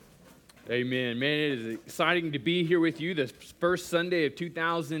Amen. Man, it is exciting to be here with you this first Sunday of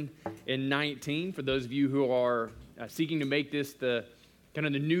 2019. For those of you who are seeking to make this the kind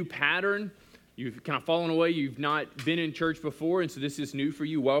of the new pattern, you've kind of fallen away, you've not been in church before, and so this is new for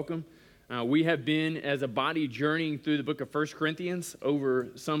you. Welcome. We have been, as a body, journeying through the book of 1 Corinthians over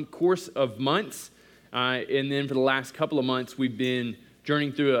some course of months, and then for the last couple of months, we've been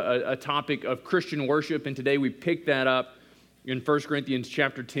journeying through a topic of Christian worship, and today we pick that up in 1 Corinthians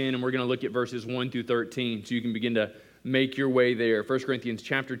chapter 10, and we're going to look at verses 1 through 13, so you can begin to make your way there. 1 Corinthians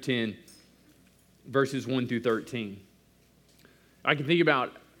chapter 10, verses 1 through 13. I can think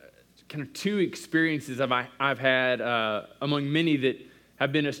about kind of two experiences I've had among many that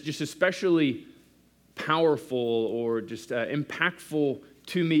have been just especially powerful or just impactful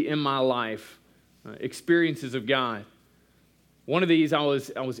to me in my life, experiences of God. One of these, I was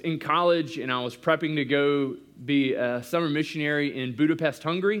in college and I was prepping to go be a summer missionary in Budapest,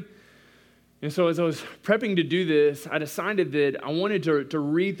 Hungary. And so as I was prepping to do this, I decided that I wanted to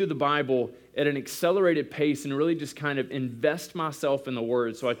read through the Bible at an accelerated pace and really just kind of invest myself in the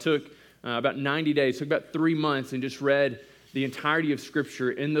Word. So I took about 90 days, took about 3 months, and just read the entirety of Scripture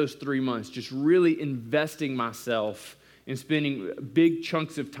in those 3 months, just really investing myself and spending big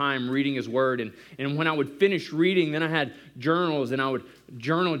chunks of time reading His Word. And when I would finish reading, then I had journals, and I would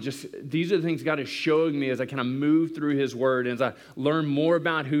journal just, these are the things God is showing me as I kind of move through His Word, and as I learn more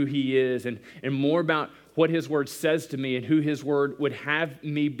about who He is and more about what His Word says to me and who His Word would have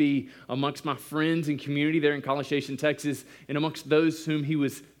me be amongst my friends and community there in College Station, Texas, and amongst those to whom He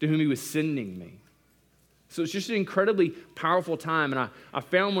was sending me. So it's just an incredibly powerful time. And I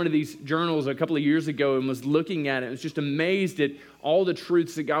found one of these journals a couple of years ago and was looking at it. I was just amazed at all the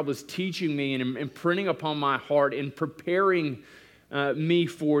truths that God was teaching me and imprinting upon my heart and preparing me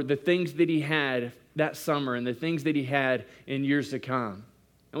for the things that He had that summer and the things that He had in years to come.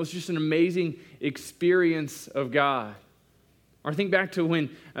 It was just an amazing experience of God. Or I think back to when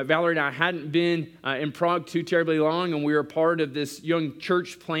Valerie and I hadn't been in Prague too terribly long, and we were part of this young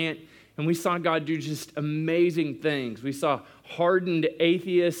church plant. And we saw God do just amazing things. We saw hardened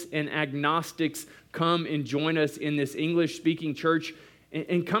atheists and agnostics come and join us in this English-speaking church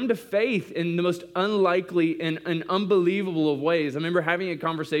and come to faith in the most unlikely and unbelievable of ways. I remember having a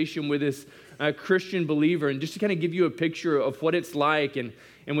conversation with this Christian believer, and just to kind of give you a picture of what it's like, and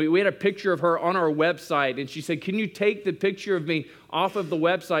we had a picture of her on our website, and she said, "Can you take the picture of me off of the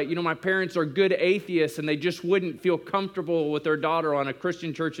website? You know, my parents are good atheists, and they just wouldn't feel comfortable with their daughter on a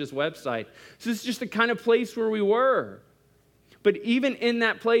Christian church's website." So this is just the kind of place where we were. But even in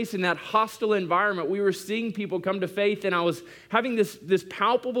that place, in that hostile environment, we were seeing people come to faith, and I was having this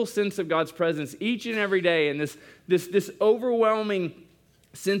palpable sense of God's presence each and every day, and this overwhelming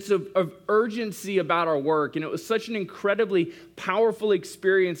sense of urgency about our work. And it was such an incredibly powerful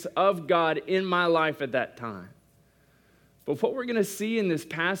experience of God in my life at that time. But what we're going to see in this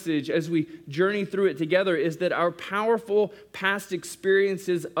passage as we journey through it together is that our powerful past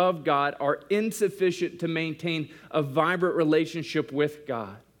experiences of God are insufficient to maintain a vibrant relationship with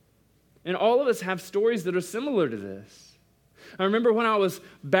God. And all of us have stories that are similar to this. I remember when I was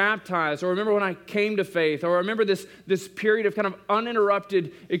baptized, or I remember when I came to faith, or I remember this period of kind of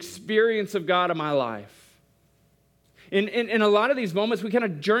uninterrupted experience of God in my life. In a lot of these moments, we kind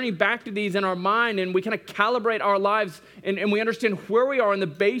of journey back to these in our mind, and we kind of calibrate our lives, and we understand where we are on the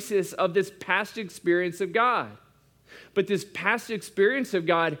basis of this past experience of God. But this past experience of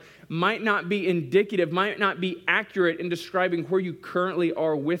God might not be indicative, might not be accurate in describing where you currently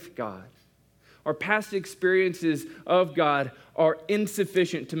are with God. Our past experiences of God are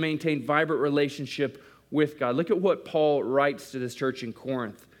insufficient to maintain vibrant relationship with God. Look at what Paul writes to this church in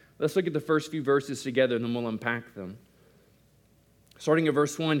Corinth. Let's look at the first few verses together, and then we'll unpack them. Starting at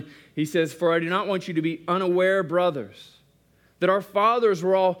verse 1, he says, "For I do not want you to be unaware, brothers, that our fathers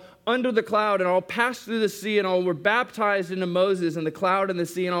were all under the cloud and all passed through the sea and all were baptized into Moses in the cloud and the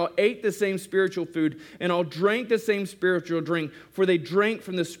sea and all ate the same spiritual food and all drank the same spiritual drink, for they drank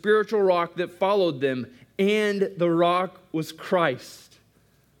from the spiritual rock that followed them, and the rock was Christ."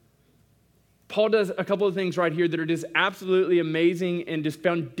 Paul does a couple of things right here that are just absolutely amazing and just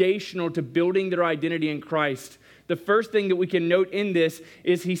foundational to building their identity in Christ. The first thing that we can note in this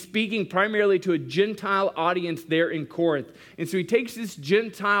is he's speaking primarily to a Gentile audience there in Corinth. And so he takes this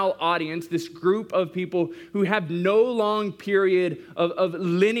Gentile audience, this group of people who have no long period of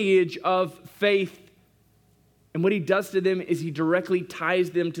lineage of faith. And what he does to them is he directly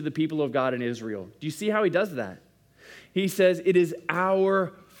ties them to the people of God in Israel. Do you see how he does that? He says, "It is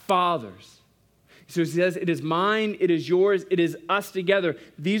our fathers." So he says, it is mine, it is yours, it is us together.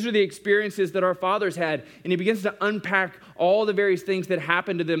 These are the experiences that our fathers had. And he begins to unpack all the various things that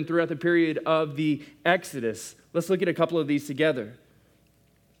happened to them throughout the period of the Exodus. Let's look at a couple of these together.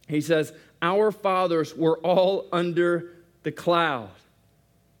 He says, our fathers were all under the cloud.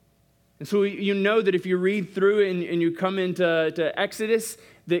 And so you know that if you read through and you come into Exodus,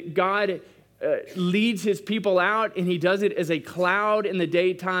 that God leads his people out, and he does it as a cloud in the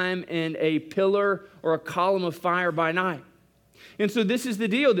daytime and a pillar or a column of fire by night. And so this is the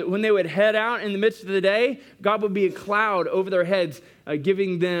deal, that when they would head out in the midst of the day, God would be a cloud over their heads,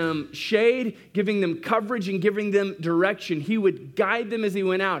 giving them shade, giving them coverage, and giving them direction. He would guide them as he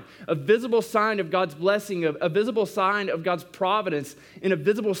went out. A visible sign of God's blessing, a visible sign of God's providence, and a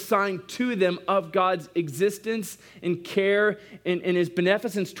visible sign to them of God's existence and care and his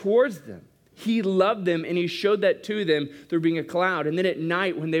beneficence towards them. He loved them, and he showed that to them through being a cloud. And then at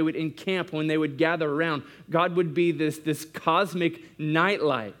night, when they would encamp, when they would gather around, God would be this cosmic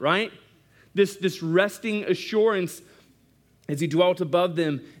nightlight, right? This resting assurance as he dwelt above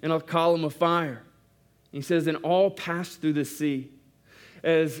them in a column of fire. He says, and all passed through the sea.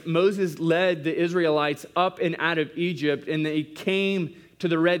 As Moses led the Israelites up and out of Egypt, and they came to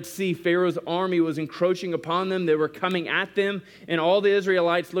the Red Sea, Pharaoh's army was encroaching upon them. They were coming at them, and all the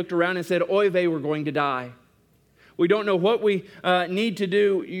Israelites looked around and said, oy vey, we're going to die. We don't know what we need to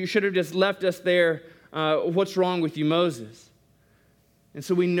do. You should have just left us there. What's wrong with you, Moses? And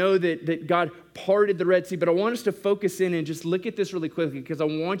so we know that God parted the Red Sea, but I want us to focus in and just look at this really quickly, because I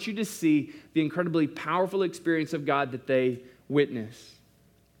want you to see the incredibly powerful experience of God that they witnessed.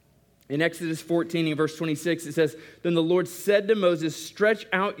 In Exodus 14, in verse 26, it says, then the Lord said to Moses, stretch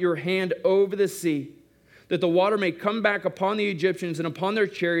out your hand over the sea, that the water may come back upon the Egyptians and upon their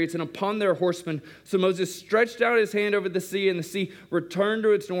chariots and upon their horsemen. So Moses stretched out his hand over the sea, and the sea returned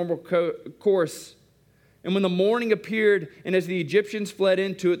to its normal course. And when the morning appeared, and as the Egyptians fled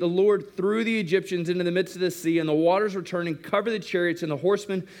into it, the Lord threw the Egyptians into the midst of the sea, and the waters returned and covered the chariots and the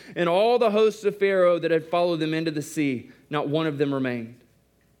horsemen and all the hosts of Pharaoh that had followed them into the sea. Not one of them remained.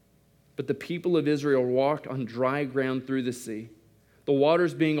 But the people of Israel walked on dry ground through the sea, the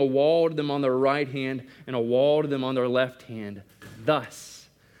waters being a wall to them on their right hand and a wall to them on their left hand. Thus,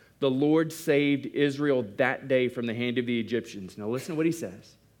 the Lord saved Israel that day from the hand of the Egyptians. Now listen to what he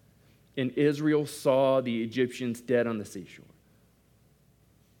says. And Israel saw the Egyptians dead on the seashore.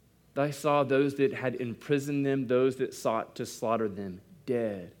 They saw those that had imprisoned them, those that sought to slaughter them,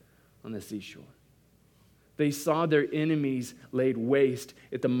 dead on the seashore. They saw their enemies laid waste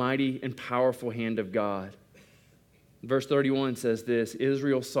at the mighty and powerful hand of God. Verse 31 says this,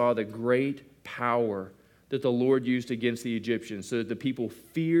 Israel saw the great power that the Lord used against the Egyptians, so that the people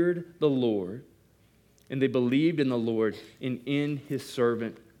feared the Lord, and they believed in the Lord and in his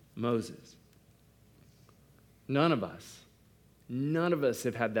servant Moses. None of us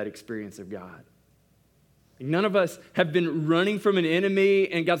have had that experience of God. None of us have been running from an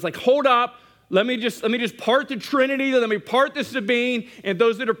enemy, and God's like, hold up. Let me just part the Trinity, let me part the Sabine, and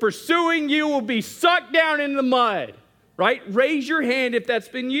those that are pursuing you will be sucked down in the mud, right? Raise your hand if that's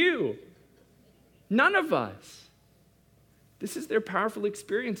been you. None of us. This is their powerful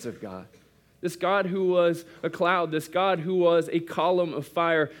experience of God. This God who was a cloud, this God who was a column of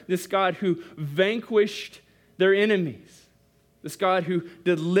fire, this God who vanquished their enemies, this God who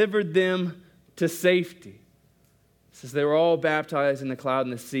delivered them to safety. It says they were all baptized in the cloud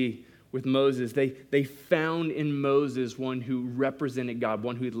and the sea with Moses. They found in Moses one who represented God,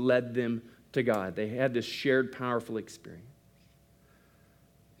 one who led them to God. They had this shared powerful experience.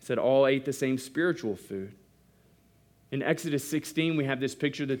 He said all ate the same spiritual food. In Exodus 16, we have this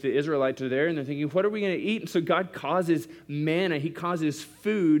picture that the Israelites are there, and they're thinking, what are we going to eat? And so God causes manna. He causes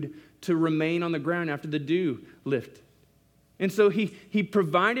food to remain on the ground after the dew lifted. And so he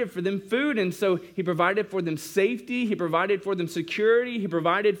provided for them food, and so he provided for them safety, he provided for them security, he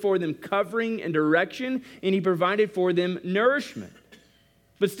provided for them covering and direction, and he provided for them nourishment.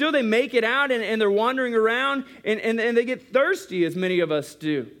 But still they make it out, and they're wandering around, and they get thirsty, as many of us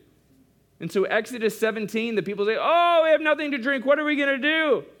do. And so Exodus 17, the people say, oh, we have nothing to drink, what are we going to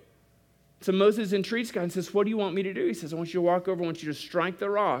do? So Moses entreats God and says, what do you want me to do? He says, I want you to walk over, I want you to strike the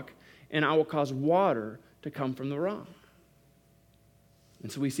rock, and I will cause water to come from the rock.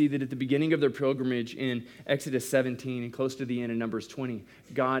 And so we see that at the beginning of their pilgrimage in Exodus 17 and close to the end in Numbers 20,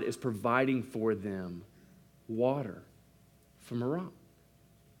 God is providing for them water from a rock.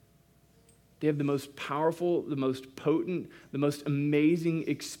 They have the most powerful, the most potent, the most amazing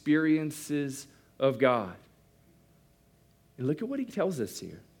experiences of God. And look at what he tells us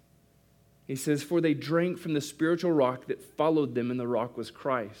here. He says, for they drank from the spiritual rock that followed them, and the rock was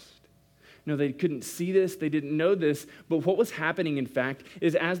Christ. No, they couldn't see this. They didn't know this. But what was happening, in fact,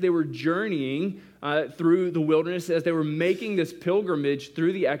 is as they were journeying through the wilderness, as they were making this pilgrimage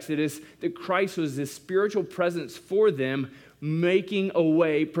through the Exodus, that Christ was this spiritual presence for them, making a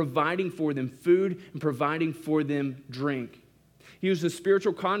way, providing for them food and providing for them drink. He was the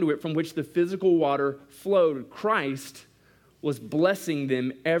spiritual conduit from which the physical water flowed. Christ was blessing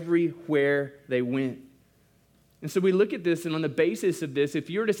them everywhere they went. And so we look at this, and on the basis of this, if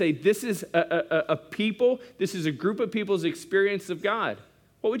you were to say this is a people, this is a group of people's experience of God,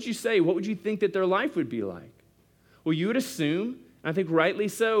 what would you say? What would you think that their life would be like? Well, you would assume, and I think rightly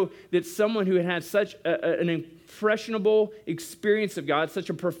so, that someone who had had such an impressionable experience of God,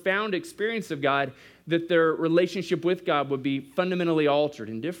 such a profound experience of God, that their relationship with God would be fundamentally altered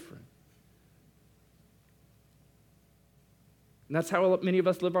and different. And that's how many of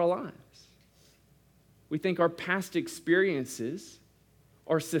us live our lives. We think our past experiences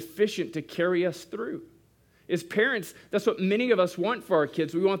are sufficient to carry us through. As parents, that's what many of us want for our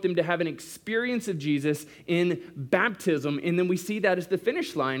kids. We want them to have an experience of Jesus in baptism, and then we see that as the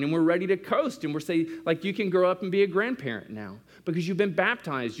finish line, and we're ready to coast, and we're saying, like, you can grow up and be a grandparent now because you've been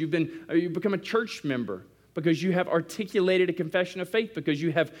baptized, you've become a church member, because you have articulated a confession of faith, because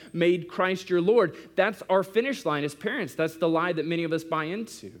you have made Christ your Lord. That's our finish line as parents. That's the lie that many of us buy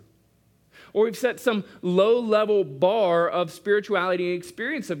into. Or we've set some low-level bar of spirituality and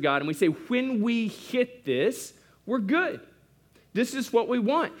experience of God, and we say, when we hit this, we're good. This is what we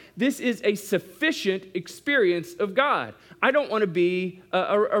want. This is a sufficient experience of God. I don't want to be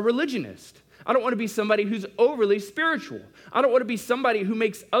a religionist. I don't want to be somebody who's overly spiritual. I don't want to be somebody who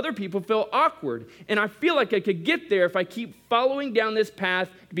makes other people feel awkward. And I feel like I could get there if I keep following down this path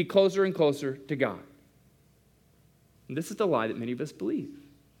to be closer and closer to God. And this is the lie that many of us believe.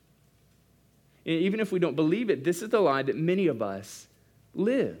 Even if we don't believe it, this is the lie that many of us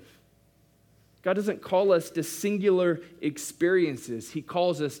live. God doesn't call us to singular experiences. He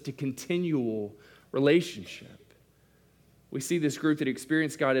calls us to continual relationship. We see this group that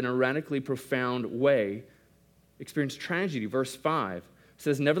experienced God in a radically profound way, experienced tragedy. Verse 5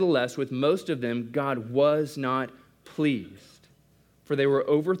 says, nevertheless, with most of them, God was not pleased, for they were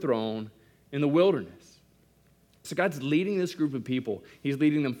overthrown in the wilderness. So God's leading this group of people. He's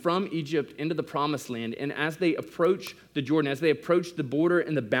leading them from Egypt into the promised land. And as they approach the Jordan, as they approach the border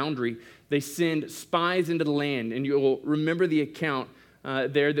and the boundary, they send spies into the land. And you'll remember the account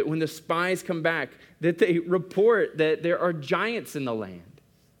there that when the spies come back, that they report that there are giants in the land.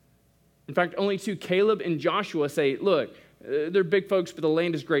 In fact, only two, Caleb and Joshua, say, look, they're big folks, but the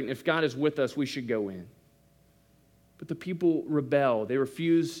land is great. And if God is with us, we should go in. But the people rebel. They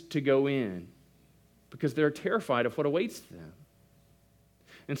refuse to go in, because they're terrified of what awaits them.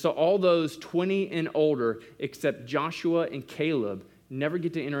 And so all those 20 and older, except Joshua and Caleb, never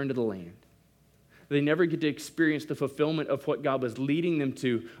get to enter into the land. They never get to experience the fulfillment of what God was leading them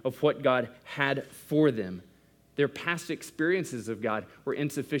to, of what God had for them. Their past experiences of God were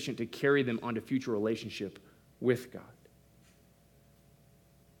insufficient to carry them onto future relationship with God.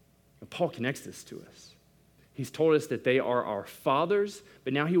 And Paul connects this to us. He's told us that they are our fathers,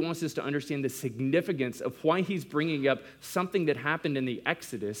 but now he wants us to understand the significance of why he's bringing up something that happened in the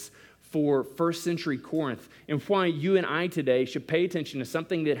Exodus for first century Corinth, and why you and I today should pay attention to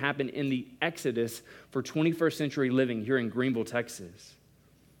something that happened in the Exodus for 21st century living here in Greenville, Texas.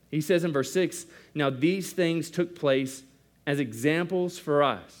 He says in verse 6, now these things took place as examples for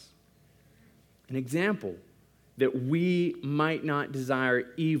us. An example that we might not desire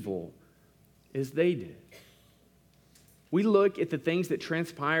evil as they did. We look at the things that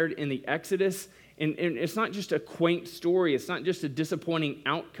transpired in the Exodus, and it's not just a quaint story. It's not just a disappointing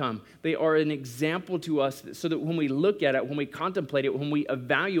outcome. They are an example to us so that when we look at it, when we contemplate it, when we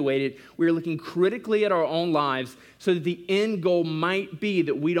evaluate it, we're looking critically at our own lives so that the end goal might be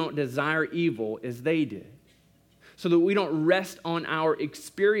that we don't desire evil as they did. So that we don't rest on our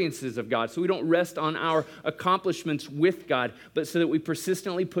experiences of God, so we don't rest on our accomplishments with God, but so that we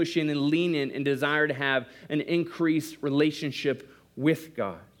persistently push in and lean in and desire to have an increased relationship with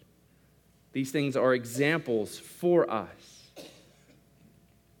God. These things are examples for us.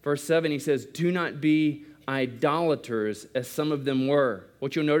 Verse 7, he says, do not be idolaters as some of them were.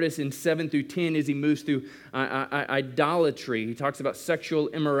 What you'll notice in 7 through 10 is he moves through idolatry. He talks about sexual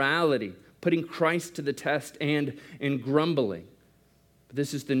immorality, putting Christ to the test, and grumbling. But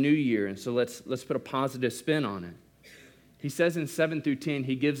this is the new year, and so let's put a positive spin on it. He says in 7 through 10,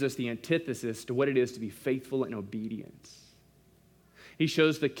 he gives us the antithesis to what it is to be faithful in obedience. He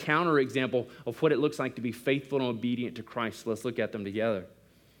shows the counterexample of what it looks like to be faithful and obedient to Christ. So let's look at them together.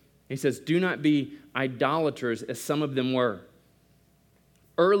 He says, do not be idolaters as some of them were,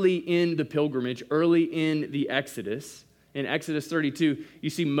 early in the pilgrimage, early in the Exodus. In Exodus 32, you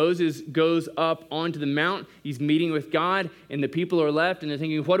see Moses goes up onto the mount. He's meeting with God, and the people are left, and they're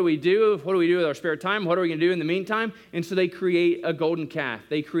thinking, what do we do? What do we do with our spare time? What are we going to do in the meantime? And so they create a golden calf.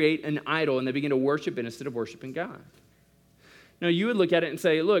 They create an idol, and they begin to worship it instead of worshiping God. Now, you would look at it and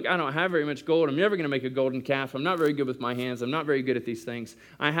say, look, I don't have very much gold. I'm never going to make a golden calf. I'm not very good with my hands. I'm not very good at these things.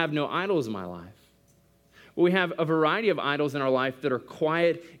 I have no idols in my life. Well, we have a variety of idols in our life that are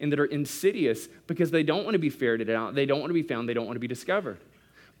quiet and that are insidious because they don't want to be ferreted out. They don't want to be found. They don't want to be discovered.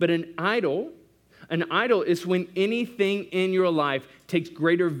 But an idol is when anything in your life takes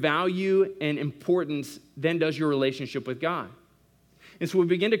greater value and importance than does your relationship with God. And so we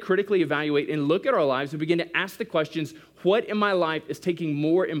begin to critically evaluate and look at our lives. We begin to ask the questions, what in my life is taking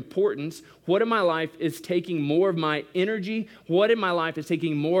more importance? What in my life is taking more of my energy? What in my life is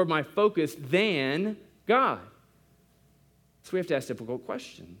taking more of my focus than God? So we have to ask difficult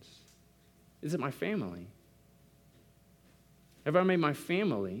questions. Is it my family? Have I made my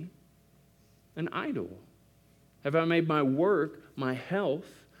family an idol? Have I made my work, my health,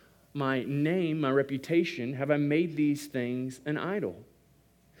 my name, my reputation, have I made these things an idol?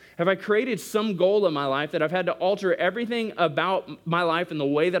 Have I created some goal in my life that I've had to alter everything about my life and the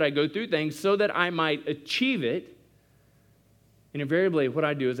way that I go through things so that I might achieve it? And invariably, what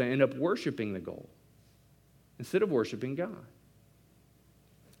I do is I end up worshiping the goal instead of worshiping God.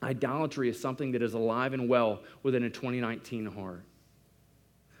 Idolatry is something that is alive and well within a 2019 heart.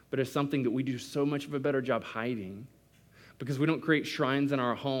 But it's something that we do so much of a better job hiding because we don't create shrines in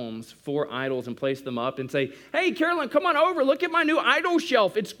our homes for idols and place them up and say, hey, Carolyn, come on over. Look at my new idol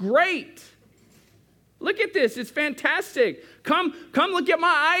shelf. It's great. Look at this. It's fantastic. Come look at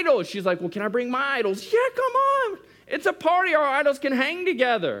my idols. She's like, well, can I bring my idols? Yeah, come on. It's a party. Our idols can hang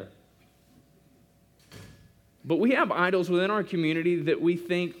together. But we have idols within our community that we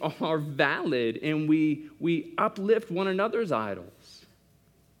think are valid, and we uplift one another's idols.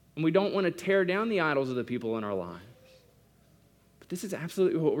 And we don't want to tear down the idols of the people in our lives. But this is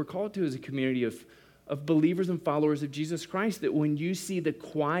absolutely what we're called to as a community of believers and followers of Jesus Christ, that when you see the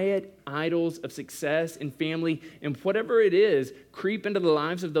quiet idols of success and family and whatever it is creep into the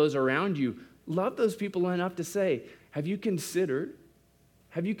lives of those around you, love those people enough to say, have you considered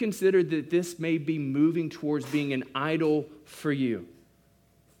that this may be moving towards being an idol for you?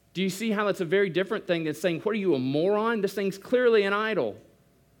 Do you see how that's a very different thing than saying, what are you, a moron? This thing's clearly an idol.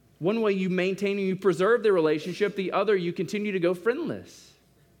 One way you maintain and you preserve the relationship, the other you continue to go friendless.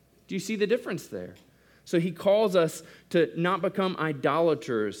 Do you see the difference there? So he calls us to not become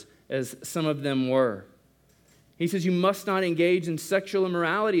idolaters as some of them were. He says you must not engage in sexual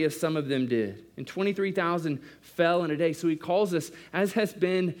immorality as some of them did. And 23,000 fell in a day. So he calls us, as has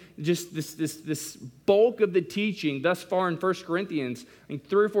been just this bulk of the teaching thus far in 1 Corinthians, I think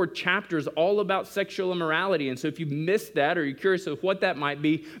 3 or 4 chapters all about sexual immorality. And so if you missed that or you're curious of what that might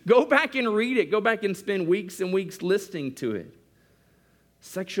be, go back and read it. Go back and spend weeks and weeks listening to it.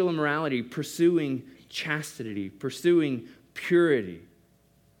 Sexual immorality, pursuing chastity, pursuing purity.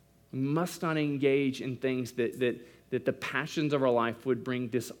 We must not engage in things that the passions of our life would bring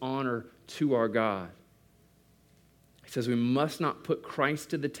dishonor to our God. He says we must not put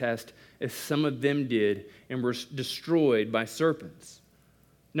Christ to the test as some of them did and were destroyed by serpents.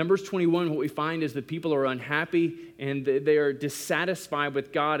 Numbers 21, what we find is that people are unhappy and they are dissatisfied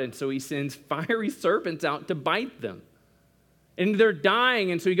with God, and so he sends fiery serpents out to bite them. And they're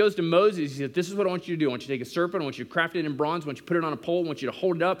dying, and so he goes to Moses. He says, this is what I want you to do. I want you to take a serpent. I want you to craft it in bronze. I want you to put it on a pole. I want you to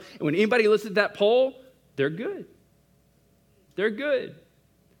hold it up. And when anybody looks at that pole, they're good. They're good.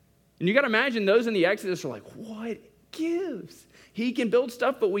 And you got to imagine those in the Exodus are like, what gives? He can build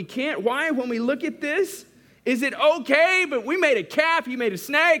stuff, but we can't. Why? When we look at this, is it okay? But we made a calf. He made a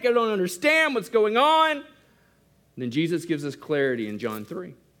snake. I don't understand what's going on. And then Jesus gives us clarity in John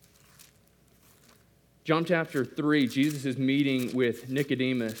 3. John chapter 3, Jesus is meeting with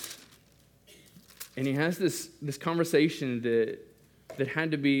Nicodemus, and he has this conversation that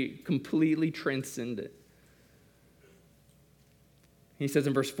had to be completely transcendent. He says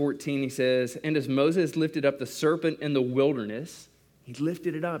in verse 14, he says, and as Moses lifted up the serpent in the wilderness, he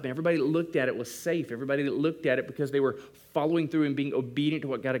lifted it up, and everybody that looked at it was safe. Everybody that looked at it, because they were following through and being obedient to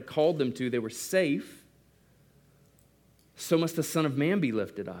what God had called them to, they were safe. So must the Son of Man be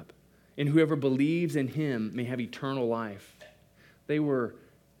lifted up, and whoever believes in him may have eternal life. They were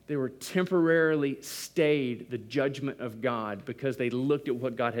temporarily stayed the judgment of God because they looked at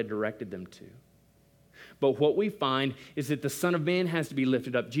what God had directed them to. But what we find is that the Son of Man has to be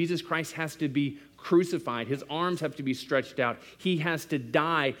lifted up. Jesus Christ has to be crucified. His arms have to be stretched out. He has to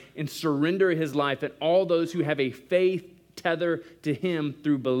die and surrender his life. And all those who have a faith tether to him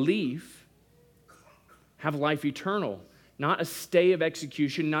through belief have life eternal. Not a stay of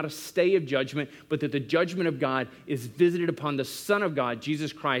execution, not a stay of judgment, but that the judgment of God is visited upon the Son of God,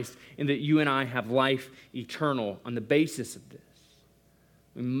 Jesus Christ, and that you and I have life eternal on the basis of this.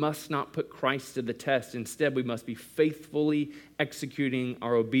 We must not put Christ to the test. Instead, we must be faithfully executing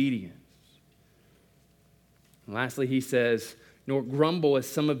our obedience. And lastly, he says, nor grumble as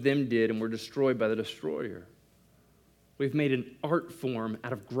some of them did and were destroyed by the destroyer. We've made an art form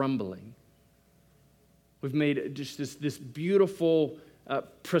out of grumbling. We've made just this beautiful,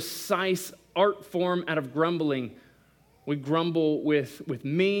 precise art form out of grumbling. We grumble with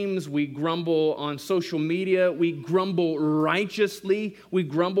memes. We grumble on social media. We grumble righteously. We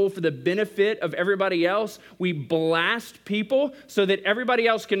grumble for the benefit of everybody else. We blast people so that everybody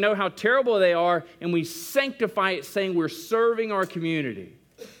else can know how terrible they are, and we sanctify it saying we're serving our community.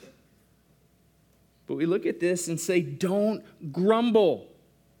 But we look at this and say, don't grumble.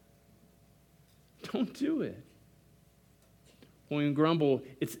 Don't do it. When we grumble,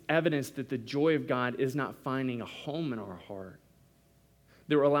 it's evidence that the joy of God is not finding a home in our heart.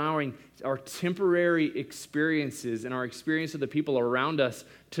 They're allowing our temporary experiences and our experience of the people around us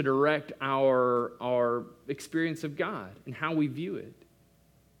to direct our experience of God and how we view it.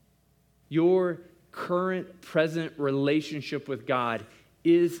 Your current, present relationship with God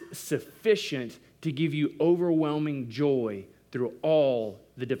is sufficient to give you overwhelming joy through all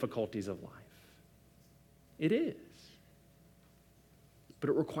the difficulties of life. It is. But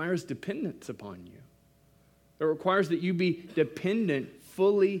it requires dependence upon you. It requires that you be dependent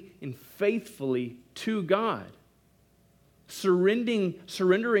fully and faithfully to God. Surrendering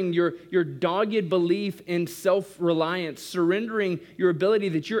your dogged belief in self-reliance, surrendering your ability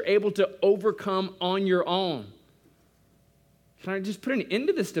that you're able to overcome on your own. Can I just put an end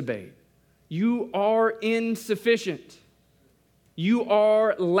to this debate? You are insufficient. You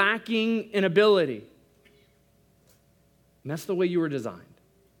are lacking in ability. And that's the way you were designed.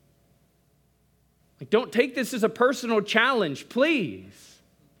 Like, don't take this as a personal challenge, please.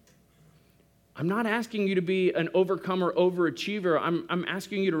 I'm not asking you to be an overcomer, overachiever. I'm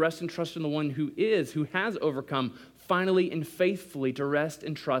asking you to rest and trust in the one who has overcome, finally and faithfully to rest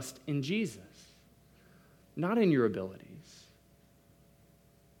and trust in Jesus, not in your abilities.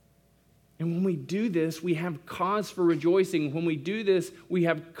 And when we do this, we have cause for rejoicing. When we do this, we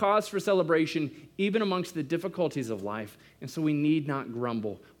have cause for celebration, even amongst the difficulties of life. And so we need not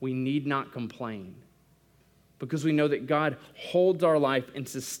grumble. We need not complain. Because we know that God holds our life and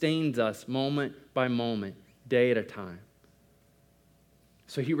sustains us moment by moment, day at a time.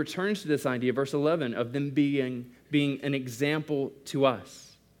 So he returns to this idea, verse 11, of them being an example to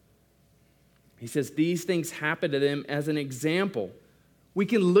us. He says, these things happen to them as an example. We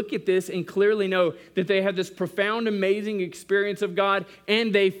can look at this and clearly know that they had this profound, amazing experience of God,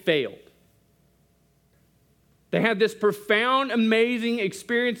 and they failed. They had this profound, amazing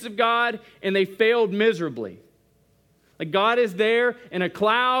experience of God, and they failed miserably. Like, God is there in a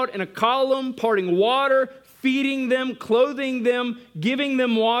cloud, in a column, parting water, feeding them, clothing them, giving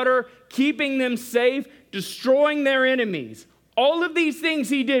them water, keeping them safe, destroying their enemies. All of these things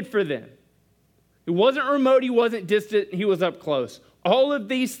he did for them. He wasn't remote, he wasn't distant, he was up close. All of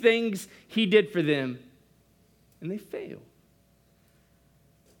these things he did for them, and they failed.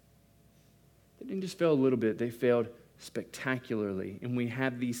 They didn't just fail a little bit, they failed spectacularly. And we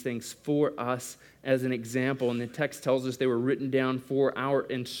have these things for us as an example. And the text tells us they were written down for our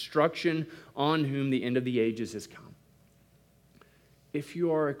instruction, on whom the end of the ages has come. If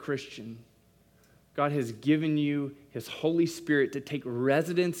you are a Christian, God has given you his Holy Spirit to take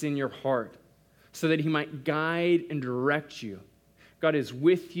residence in your heart so that he might guide and direct you. God is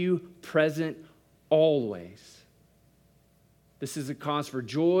with you, present always. This is a cause for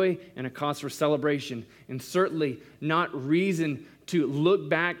joy and a cause for celebration, and certainly not reason to look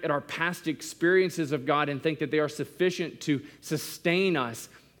back at our past experiences of God and think that they are sufficient to sustain us.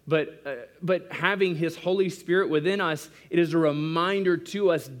 But having his Holy Spirit within us, it is a reminder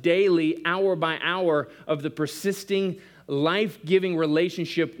to us daily, hour by hour, of the persisting, life-giving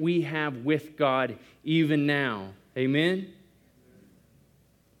relationship we have with God even now. Amen?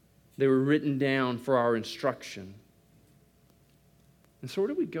 They were written down for our instruction. And so where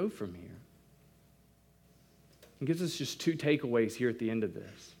do we go from here? He gives us just two takeaways here at the end of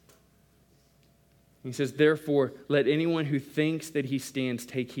this. He says, therefore, let anyone who thinks that he stands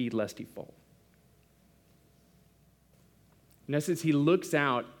take heed lest he fall. In essence, he looks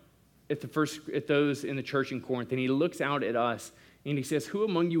out at those in the church in Corinth, and he looks out at us, and he says, who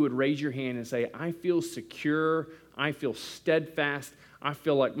among you would raise your hand and say, I feel secure, I feel steadfast, I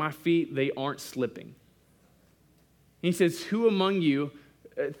feel like my feet, they aren't slipping. He says, who among you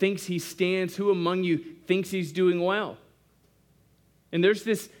thinks he stands? Who among you thinks he's doing well? And there's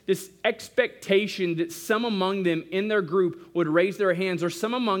this expectation that some among them in their group would raise their hands, or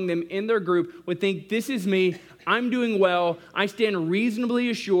some among them in their group would think, this is me, I'm doing well, I stand reasonably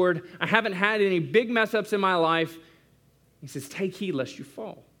assured, I haven't had any big mess ups in my life. He says, take heed lest you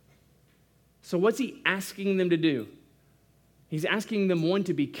fall. So what's he asking them to do? He's asking them, one,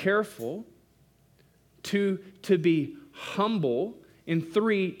 to be careful, two, to be humble, and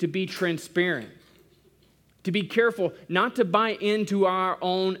three, to be transparent. To be careful not to buy into our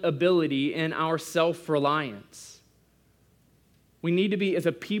own ability and our self-reliance. We need to be, as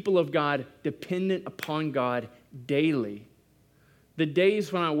a people of God, dependent upon God daily. The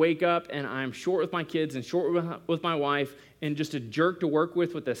days when I wake up and I'm short with my kids and short with my wife and just a jerk to work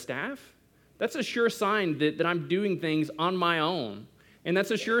with the staff, that's a sure sign that I'm doing things on my own. And that's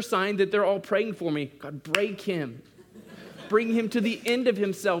a sure sign that they're all praying for me. God, break him. Bring him to the end of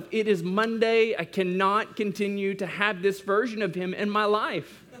himself. It is Monday. I cannot continue to have this version of him in my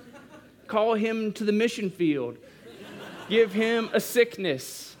life. Call him to the mission field. Give him a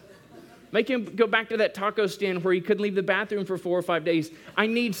sickness. Make him go back to that taco stand where he couldn't leave the bathroom for 4 or 5 days. I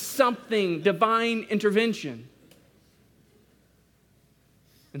need something, divine intervention.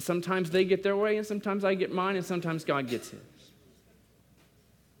 And sometimes they get their way, and sometimes I get mine, and sometimes God gets his.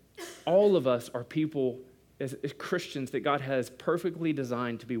 All of us are people as Christians that God has perfectly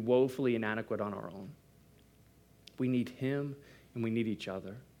designed to be woefully inadequate on our own. We need him and we need each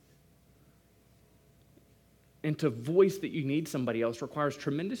other. And to voice that you need somebody else requires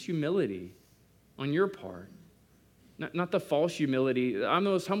tremendous humility on your part. Not the false humility. I'm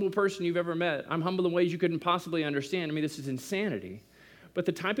the most humble person you've ever met. I'm humble in ways you couldn't possibly understand. I mean, this is insanity. But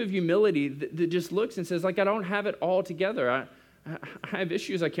the type of humility that just looks and says, like, I don't have it all together. I have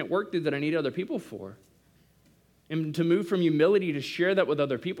issues I can't work through that I need other people for. And to move from humility to share that with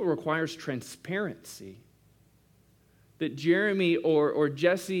other people requires transparency. That Jeremy or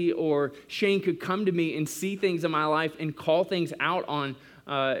Jesse or Shane could come to me and see things in my life and call things out on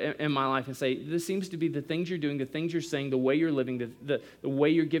in my life and say, this seems to be the things you're doing, the things you're saying, the way you're living, the way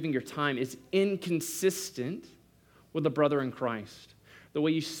you're giving your time is inconsistent with a brother in Christ. The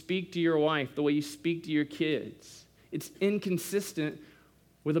way you speak to your wife, the way you speak to your kids, it's inconsistent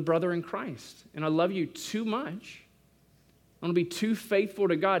with a brother in Christ. And I love you too much. I want to be too faithful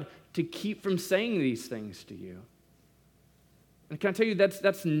to God to keep from saying these things to you. And can I tell you,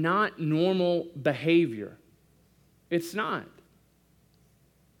 that's not normal behavior. It's not.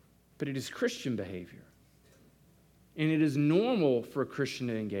 But it is Christian behavior. And it is normal for a Christian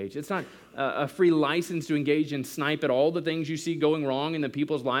to engage. It's not a free license to engage and snipe at all the things you see going wrong in the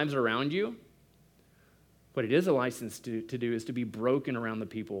people's lives around you. What it is a license to do is to be broken around the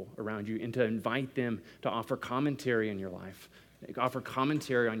people around you and to invite them to offer commentary in your life, to offer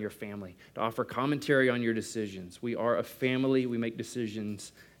commentary on your family, to offer commentary on your decisions. We are a family. We make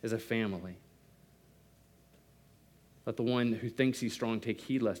decisions as a family. Let the one who thinks he's strong take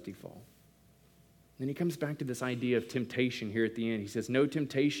heed lest he fall. Then he comes back to this idea of temptation here at the end. He says, no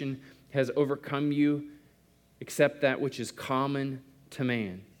temptation has overcome you except that which is common to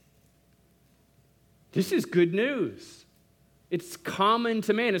man. This is good news. It's common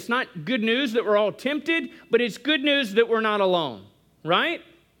to man. It's not good news that we're all tempted, but it's good news that we're not alone, right?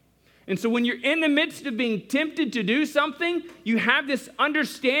 And so when you're in the midst of being tempted to do something, you have this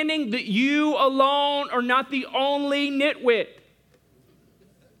understanding that you alone are not the only nitwit.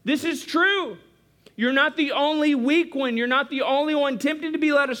 This is true. You're not the only weak one. You're not the only one tempted to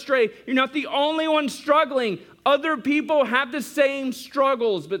be led astray. You're not the only one struggling. Other people have the same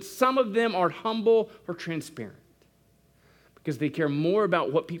struggles, but some of them are humble or transparent because they care more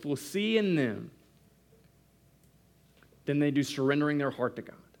about what people see in them than they do surrendering their heart to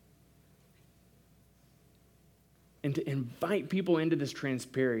God. And to invite people into this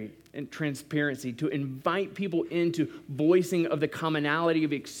transparency, to invite people into voicing of the commonality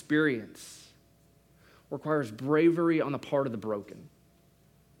of experience requires bravery on the part of the broken.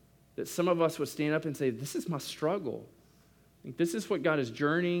 That some of us would stand up and say, this is my struggle. This is what God is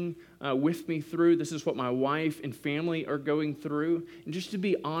journeying with me through. This is what my wife and family are going through. And just to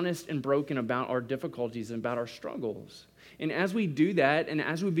be honest and broken about our difficulties and about our struggles. And as we do that, and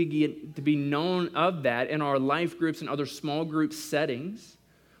as we begin to be known of that in our life groups and other small group settings,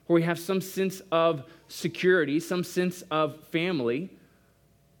 where we have some sense of security, some sense of family,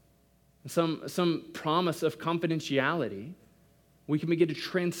 some promise of confidentiality, we can begin to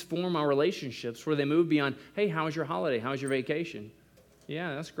transform our relationships where they move beyond, hey, how was your holiday? How was your vacation?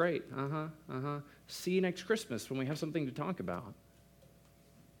 Yeah, that's great. See you next Christmas when we have something to talk about.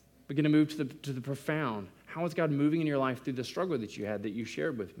 Begin to move to the profound. How is God moving in your life through the struggle that you had that you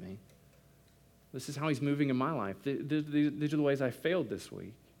shared with me? This is how he's moving in my life. These are the ways I failed this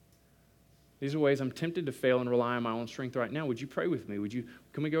week. These are ways I'm tempted to fail and rely on my own strength right now. Would you pray with me?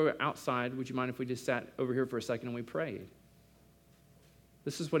 Can we go outside? Would you mind if we just sat over here for a second and we prayed?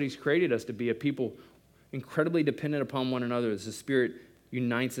 This is what he's created us to be, a people incredibly dependent upon one another as the Spirit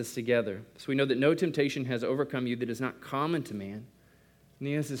unites us together. So we know that no temptation has overcome you that is not common to man. And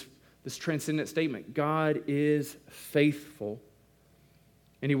he has this transcendent statement: God is faithful,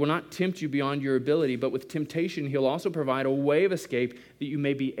 and he will not tempt you beyond your ability, but with temptation he'll also provide a way of escape that you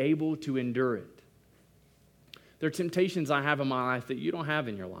may be able to endure it. There are temptations I have in my life that you don't have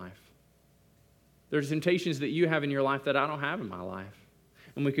in your life. There are temptations that you have in your life that I don't have in my life.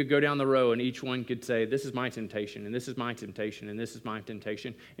 And we could go down the row and each one could say, this is my temptation, and this is my temptation, and this is my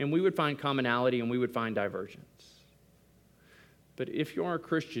temptation. And we would find commonality and we would find divergence. But if you are a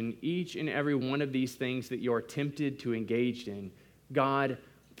Christian, each and every one of these things that you are tempted to engage in, God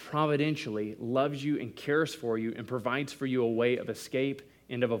providentially loves you and cares for you and provides for you a way of escape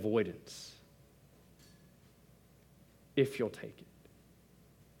and of avoidance, if you'll take it.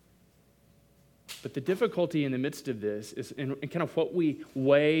 But the difficulty in the midst of this is in kind of what we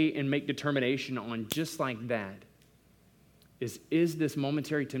weigh and make determination on, just like that, is this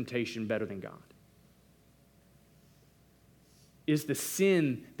momentary temptation better than God? Is the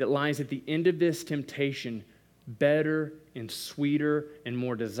sin that lies at the end of this temptation better and sweeter and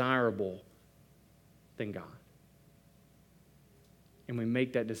more desirable than God? And we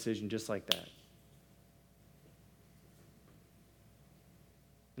make that decision just like that.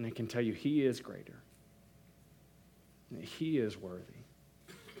 And I can tell you, he is greater. And he is worthy.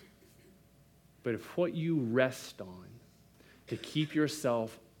 But if what you rest on to keep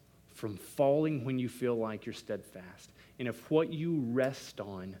yourself from falling when you feel like you're steadfast, and if what you rest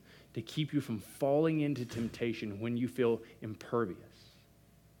on to keep you from falling into temptation when you feel impervious,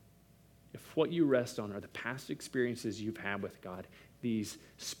 if what you rest on are the past experiences you've had with God, these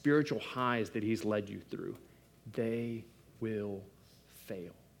spiritual highs that he's led you through, they will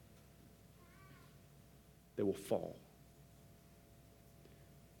fail. They will fall.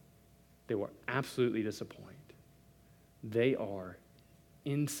 They will absolutely disappoint. They are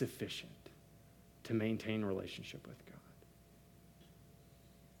insufficient to maintain a relationship with God.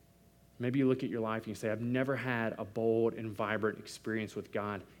 Maybe you look at your life and you say, I've never had a bold and vibrant experience with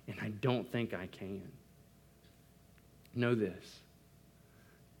God, and I don't think I can. Know this: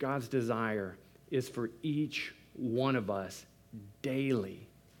 God's desire is for each one of us daily,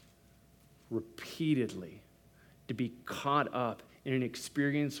 repeatedly, to be caught up in an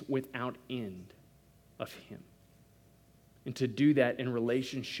experience without end of him. And to do that in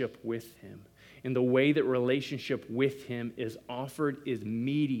relationship with him. And the way that relationship with him is offered, is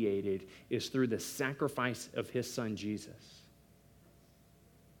mediated, is through the sacrifice of his son, Jesus.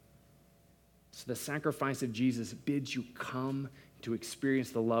 So the sacrifice of Jesus bids you come to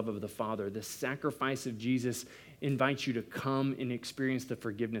experience the love of the Father. The sacrifice of Jesus invites you to come and experience the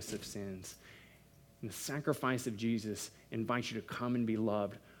forgiveness of sins. And the sacrifice of Jesus invites you to come and be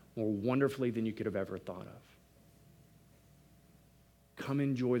loved more wonderfully than you could have ever thought of. Come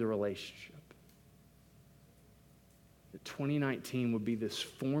enjoy the relationship. That 2019 would be this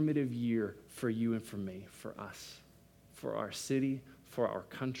formative year for you and for me, for us, for our city, for our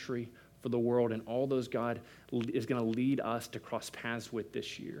country, for the world, and all those God is going to lead us to cross paths with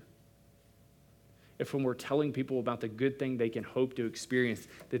this year. If when we're telling people about the good thing they can hope to experience,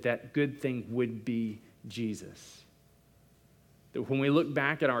 that good thing would be Jesus. That when we look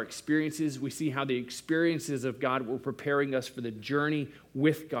back at our experiences, we see how the experiences of God were preparing us for the journey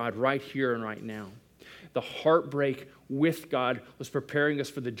with God right here and right now. The heartbreak with God was preparing us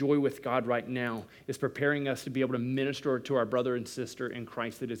for the joy with God right now, is preparing us to be able to minister to our brother and sister in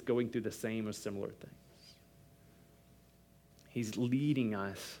Christ that is going through the same or similar things. He's leading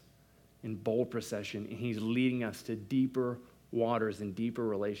us in bold procession, and he's leading us to deeper waters and deeper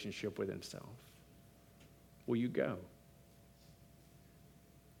relationship with himself. Will you go?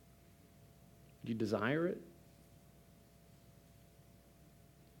 Do you desire it?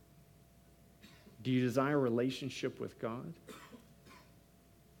 Do you desire a relationship with God?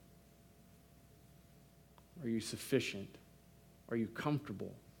 Are you sufficient? Are you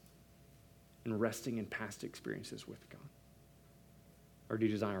comfortable in resting in past experiences with God? Or do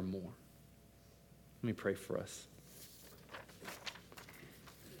you desire more? Let me pray for us.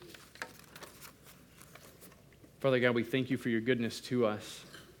 Father God, we thank you for your goodness to us.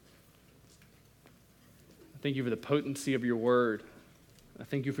 Thank you for the potency of your word. I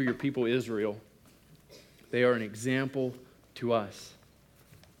thank you for your people, Israel. They are an example to us.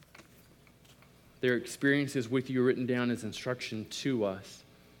 their experiences with you written down as instruction to us.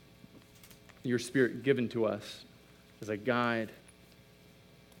 Your Spirit given to us as a guide.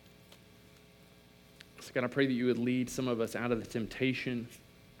 So God, I pray that you would lead some of us out of the temptation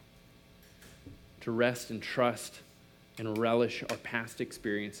to rest and trust and relish our past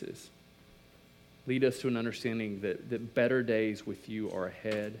experiences. Lead us to an understanding that better days with you are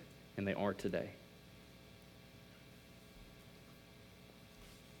ahead, and they are today.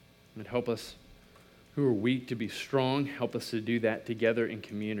 And help us who are weak to be strong. Help us to do that together in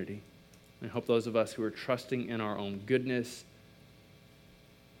community. And help those of us who are trusting in our own goodness,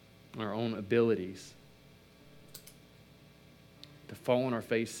 our own abilities, to fall on our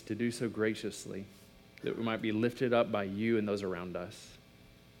face, to do so graciously, that we might be lifted up by you and those around us.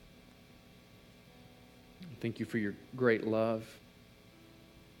 Thank you for your great love.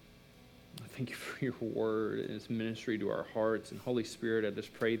 Thank you for your word and its ministry to our hearts. And Holy Spirit, I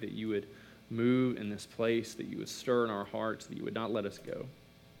just pray that you would move in this place, that you would stir in our hearts, that you would not let us go.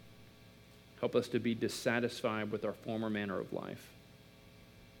 Help us to be dissatisfied with our former manner of life.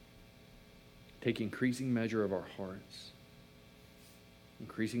 Take increasing measure of our hearts,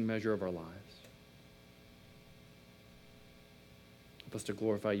 increasing measure of our lives. Help us to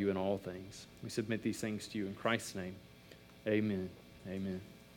glorify you in all things. We submit these things to you in Christ's name. Amen. Amen.